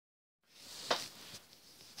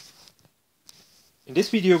In this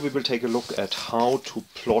video we will take a look at how to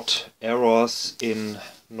plot errors in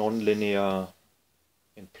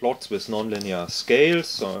plots with nonlinear scales.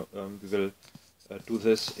 So we will do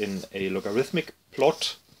this in a logarithmic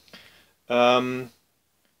plot, and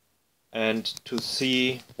to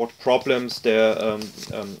see what problems there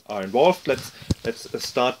are involved. Let's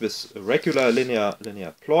start with a regular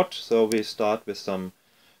linear plot. So we start with some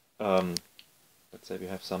let's say we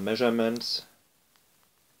have some measurements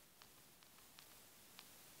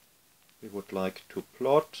we would like to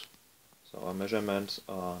plot. So our measurements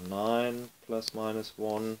are 9 plus minus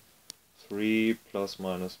 1, 3 plus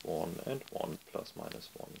minus 1, and 1 plus minus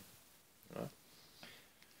 1. Yeah.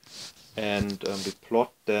 And we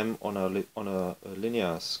plot them on a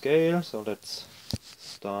linear scale. So let's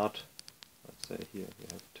start. Let's say here we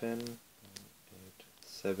have 10, 9, 8,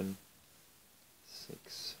 7,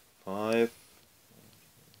 6, 5,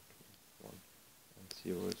 1, and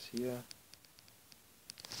 0 is here.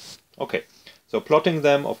 Okay, so plotting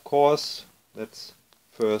them, of course, let's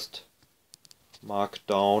first mark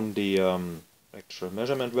down the actual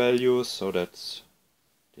measurement values. So that's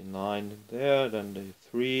the 9 there, then the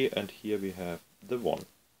 3, and here we have the 1.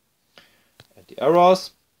 And the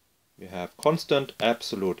errors, we have constant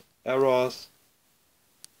absolute errors.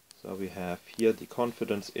 So we have here the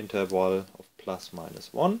confidence interval of plus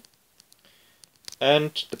minus 1.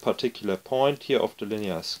 And the particular point here of the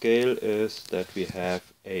linear scale is that we have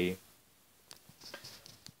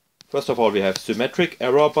first of all, we have symmetric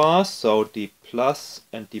error bars, so the plus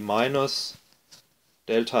and the minus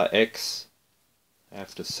delta x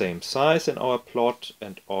have the same size in our plot,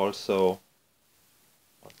 and also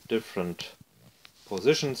at different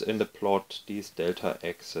positions in the plot, these delta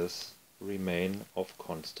x's remain of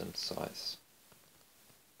constant size.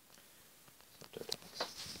 So delta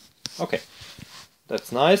x. Okay.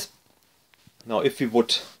 That's nice. Now if we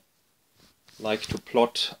would like to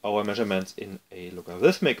plot our measurements in a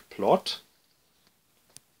logarithmic plot,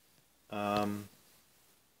 so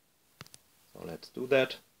let's do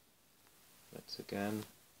that. Let's again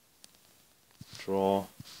draw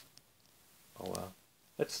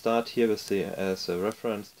let's start here with as a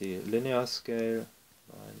reference the linear scale.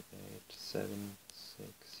 9, 8, 7, 6,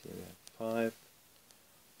 here we have 5,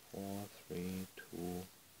 4, 3, 2,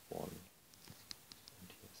 1.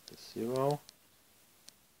 0.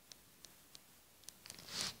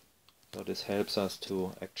 So this helps us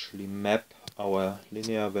to actually map our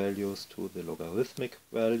linear values to the logarithmic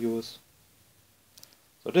values.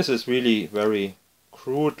 So this is really very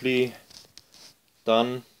crudely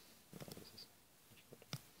done.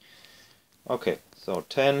 Okay, so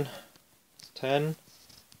 10 is 10,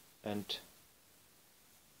 and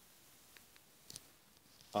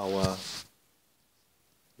our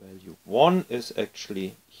value 1 is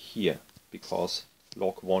actually here, because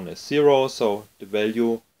log 1 is 0, so the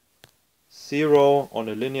value 0 on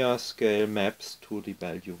a linear scale maps to the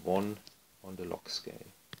value 1 on the log scale.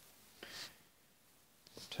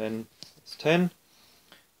 So 10 is 10,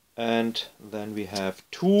 and then we have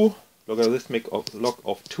 2, logarithmic of log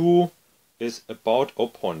of 2 is about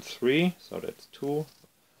 0.3, so that's 2.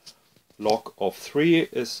 Log of 3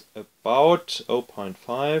 is about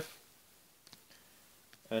 0.5,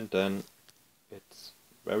 and then it's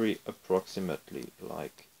very approximately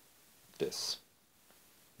like this.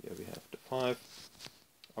 Here we have the 5.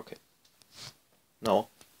 Okay. Now,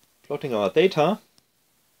 plotting our data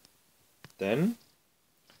then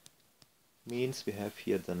means we have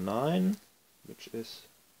here the 9, which is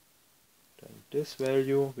then this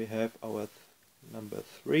value. We have our number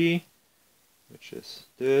 3, which is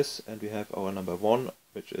this, and we have our number 1,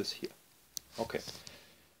 which is here. Okay.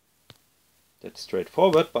 That's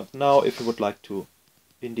straightforward, but now if we would like to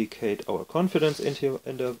indicate our confidence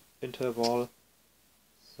interval,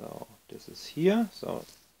 so this is here. So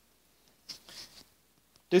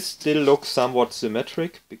this still looks somewhat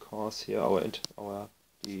symmetric, because here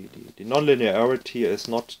the nonlinearity is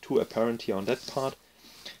not too apparent here on that part.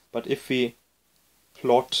 But if we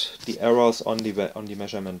plot the errors on the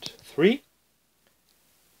measurement 3,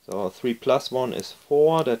 so 3 plus 1 is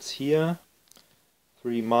 4, that's here.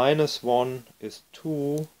 3 minus 1 is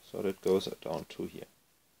 2, so that goes down to here.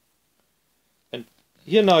 And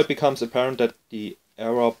here now it becomes apparent that the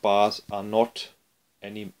error bars are not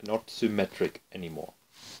symmetric anymore.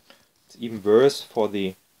 It's even worse for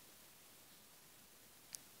the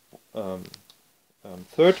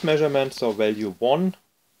third measurement, so value 1.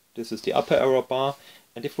 This is the upper error bar.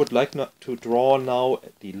 And if we would like to draw now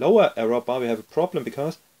the lower error bar, we have a problem,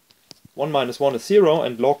 because 1 minus 1 is 0,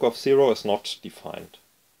 and log of 0 is not defined.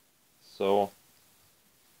 So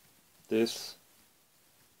this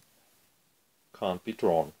can't be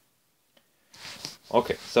drawn.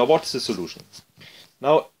 Okay, so what's the solution?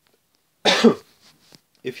 Now,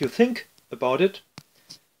 if you think about it,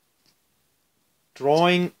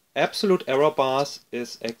 drawing absolute error bars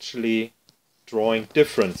is actually drawing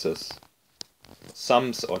differences,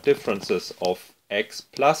 sums or differences of x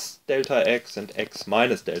plus delta x and x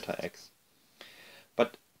minus delta x.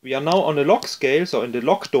 But we are now on a log scale, so in the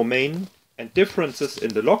log domain, and differences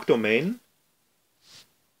in the log domain,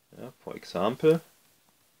 for example,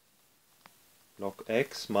 log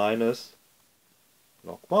x minus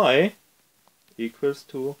log y equals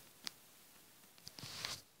to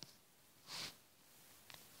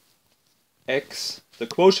x, the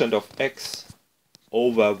quotient of x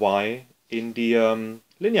over y in the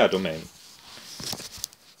linear domain.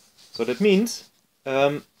 So that means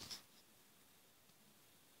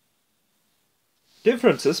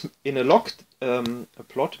differences in a log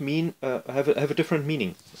plot have a different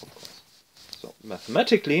meaning, of course. So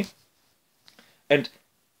mathematically, and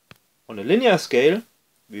on a linear scale,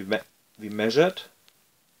 we measured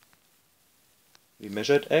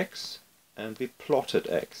x and we plotted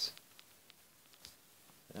x.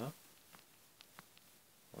 Yeah.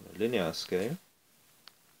 On a linear scale.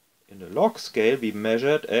 In a log scale, we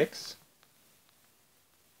measured x,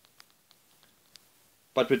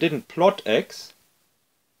 but we didn't plot x.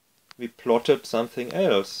 We plotted something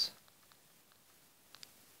else.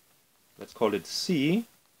 Let's call it c,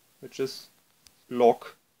 which is log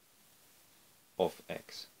of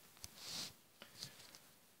x.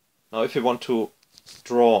 Now if you want to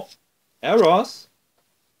draw errors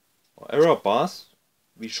or error bars,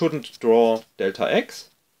 we shouldn't draw delta x,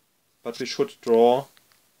 but we should draw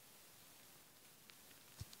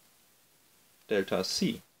delta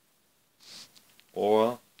c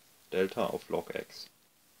or delta of log x.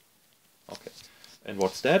 Okay, and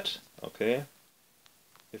what's that? Okay,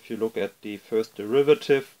 if you look at the first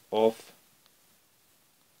derivative of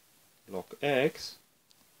log x,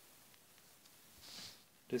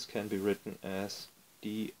 this can be written as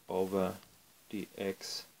d over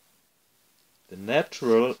dx, the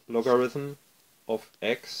natural logarithm of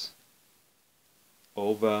x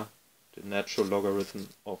over the natural logarithm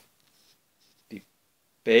of the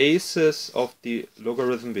basis of the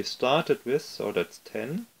logarithm we started with, so that's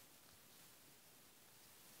 10.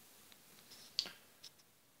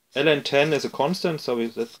 ln 10 is a constant, so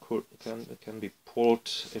that can be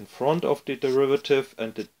pulled in front of the derivative,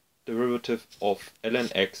 and the derivative of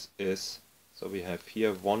ln x is, so we have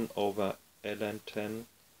here 1 over ln 10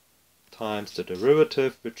 times the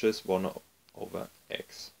derivative, which is 1 over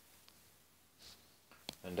x.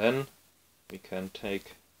 And then we can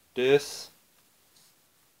take this,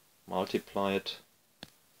 multiply it,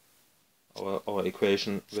 our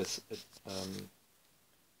equation with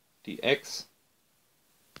dx.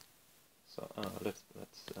 So let's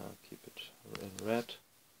keep it in red,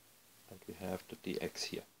 and we have the dx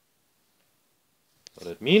here. So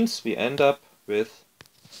that means we end up with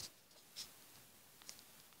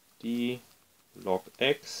d log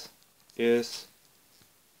x is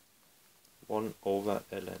 1 over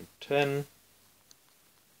ln 10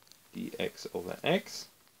 dx over x,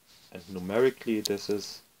 and numerically this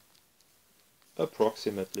is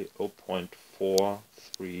approximately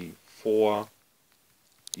 0.434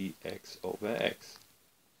 dx over x.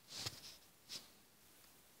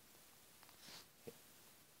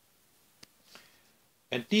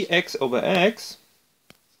 And dx over x,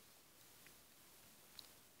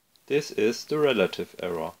 this is the relative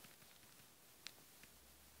error,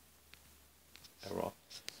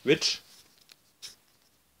 which,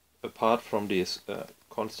 apart from this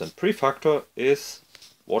constant prefactor, is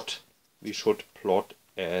what we should plot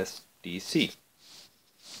as dc.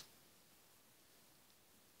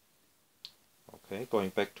 Okay, going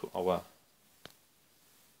back to our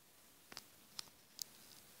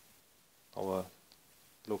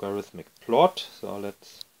logarithmic plot. So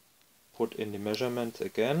let's put in the measurements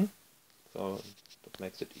again. So that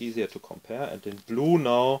makes it easier to compare. And in blue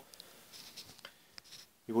now,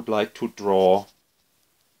 we would like to draw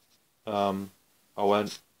our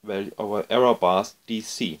error bars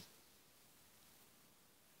dc.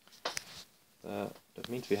 That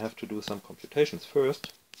means we have to do some computations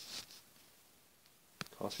first,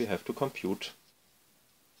 because we have to compute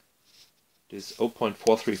this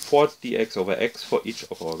 0.434 dx over x for each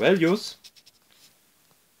of our values.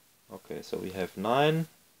 Okay, so we have 9,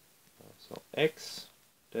 so x,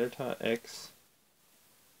 delta x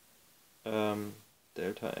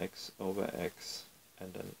over x,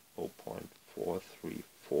 and then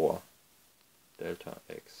 0.434 delta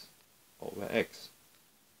x over x.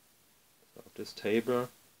 So this table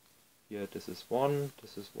here, this is 1,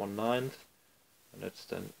 this is 1/9, and that's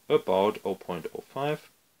then about 0.05.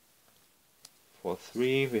 For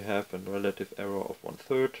 3 we have a relative error of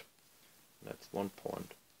 1/3, that's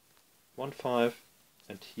 1.15,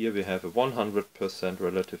 and here we have a 100%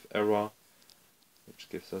 relative error, which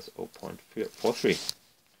gives us 0.43.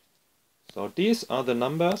 So these are the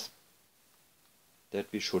numbers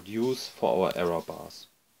that we should use for our error bars.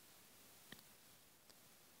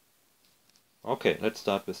 Okay, let's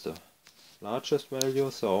start with the largest value.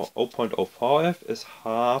 So 0.05 is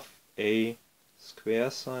half a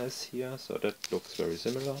square size here, so that looks very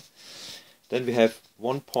similar. Then we have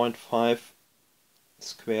 1.5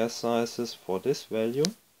 square sizes for this value.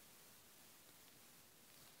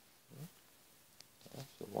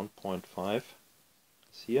 So 1.5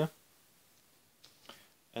 is here.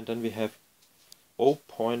 And then we have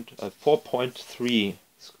 4.3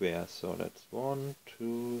 squares. So that's 1,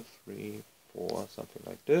 2, 3, 4, something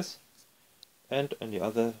like this. And in the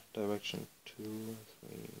other direction, 2, 3, 4,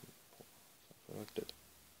 something like that.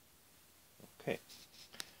 Okay.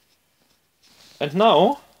 And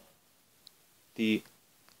now the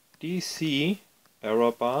DC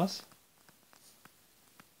error bars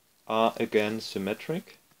are again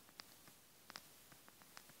symmetric.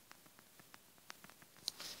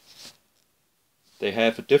 They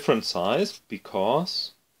have a different size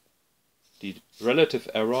because the relative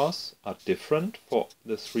errors are different for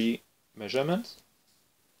the 3 measurements,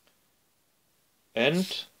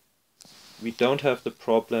 and we don't have the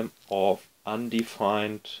problem of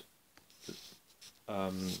undefined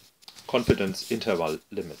confidence interval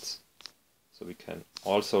limits. So we can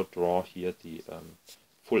also draw here the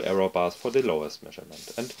full error bars for the lowest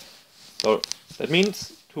measurement. And so that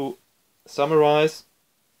means, to summarize,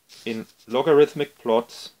 in logarithmic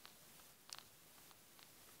plots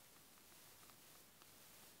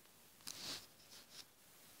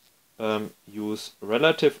use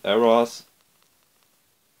relative errors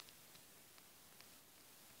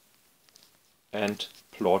and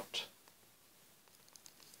plot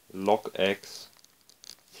log x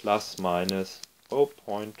plus minus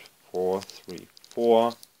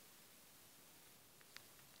 0.434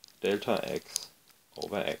 delta x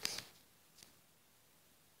over x.